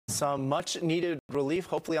Some much-needed relief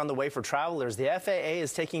hopefully on the way for travelers. The FAA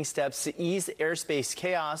is taking steps to ease airspace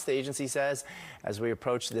chaos, the agency says, as we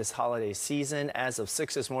approach this holiday season. As of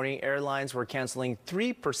 6 this morning, airlines were canceling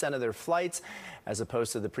 3% of their flights as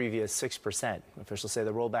opposed to the previous 6%. Officials say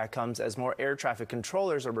the rollback comes as more air traffic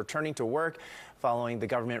controllers are returning to work following the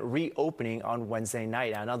government reopening on Wednesday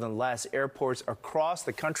night. And nonetheless, airports across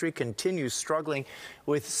the country continue struggling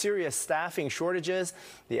with serious staffing shortages.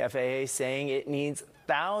 The FAA saying it needs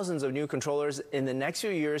thousands of new controllers in the next few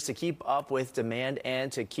years to keep up with demand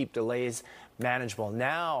and to keep delays manageable.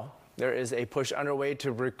 Now, there is a push underway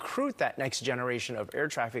to recruit that next generation of air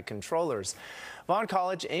traffic controllers. Vaughn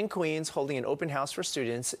College in Queens holding an open house for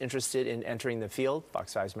students interested in entering the field.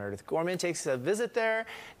 Fox 5's Meredith Gorman takes a visit there,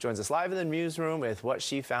 joins us live in the newsroom with what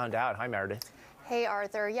she found out. Hi, Meredith. Hey,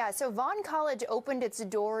 Arthur. Yeah, so Vaughn College opened its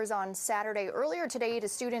doors on Saturday earlier today to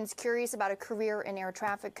students curious about a career in air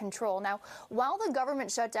traffic control. Now, while the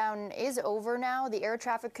government shutdown is over now, the air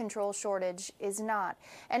traffic control shortage is not.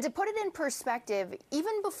 And to put it in perspective,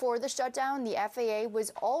 even before the shutdown, the FAA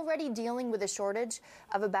was already dealing with a shortage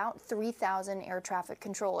of about 3,000 air traffic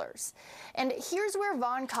controllers. And here's where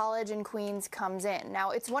Vaughn College in Queens comes in.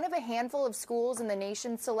 Now, it's one of a handful of schools in the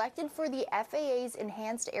nation selected for the FAA's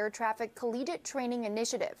Enhanced Air Traffic Collegiate Training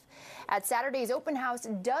Initiative. At Saturday's open house,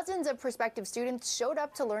 dozens of prospective students showed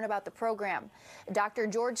up to learn about the program. Dr.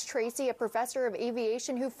 George Tracy, a professor of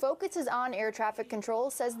aviation who focuses on air traffic control,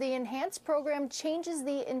 says the enhanced program changes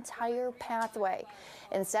the entire pathway.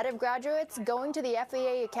 Instead of graduates going to the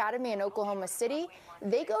FAA Academy in Oklahoma City,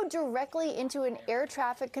 they go directly into an air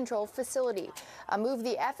traffic control facility, a move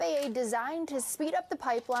the FAA designed to speed up the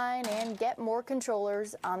pipeline and get more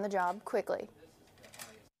controllers on the job quickly.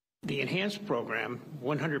 The enhanced program,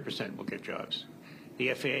 100% will get jobs.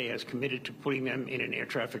 The FAA has committed to putting them in an air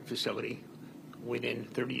traffic facility within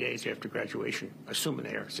 30 days after graduation, assuming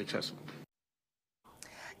they are successful.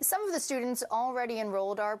 Some of the students already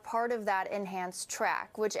enrolled are part of that enhanced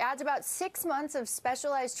track, which adds about 6 months of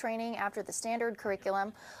specialized training after the standard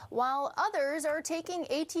curriculum, while others are taking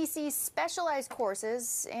ATC specialized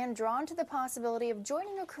courses and drawn to the possibility of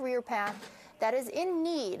joining a career path that is in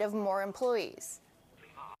need of more employees.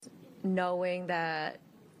 Knowing that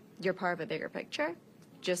you're part of a bigger picture,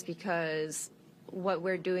 just because what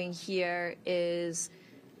we're doing here is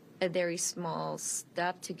a very small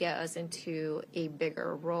step to get us into a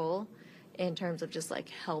bigger role in terms of just like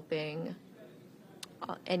helping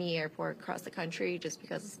any airport across the country, just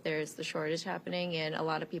because there's the shortage happening and a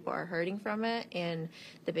lot of people are hurting from it, and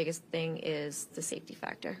the biggest thing is the safety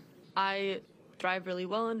factor. I thrive really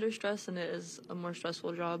well under stress, and it is a more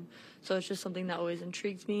stressful job, so it's just something that always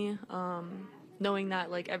intrigues me. Knowing that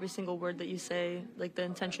like every single word that you say, like the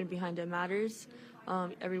intention behind it matters.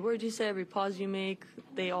 Every word you say, every pause you make,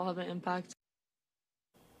 they all have an impact.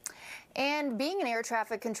 And being an air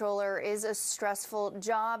traffic controller is a stressful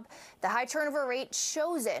job. The high turnover rate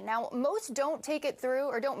shows it. Now, most don't make it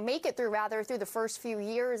through through the first few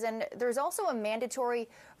years, and there's also a mandatory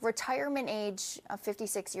retirement age of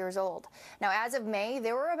 56 years old. Now, as of May,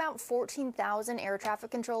 there were about 14,000 air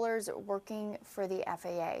traffic controllers working for the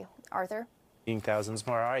FAA. Arthur? Thousands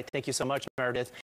more. All right. Thank you so much, Meredith.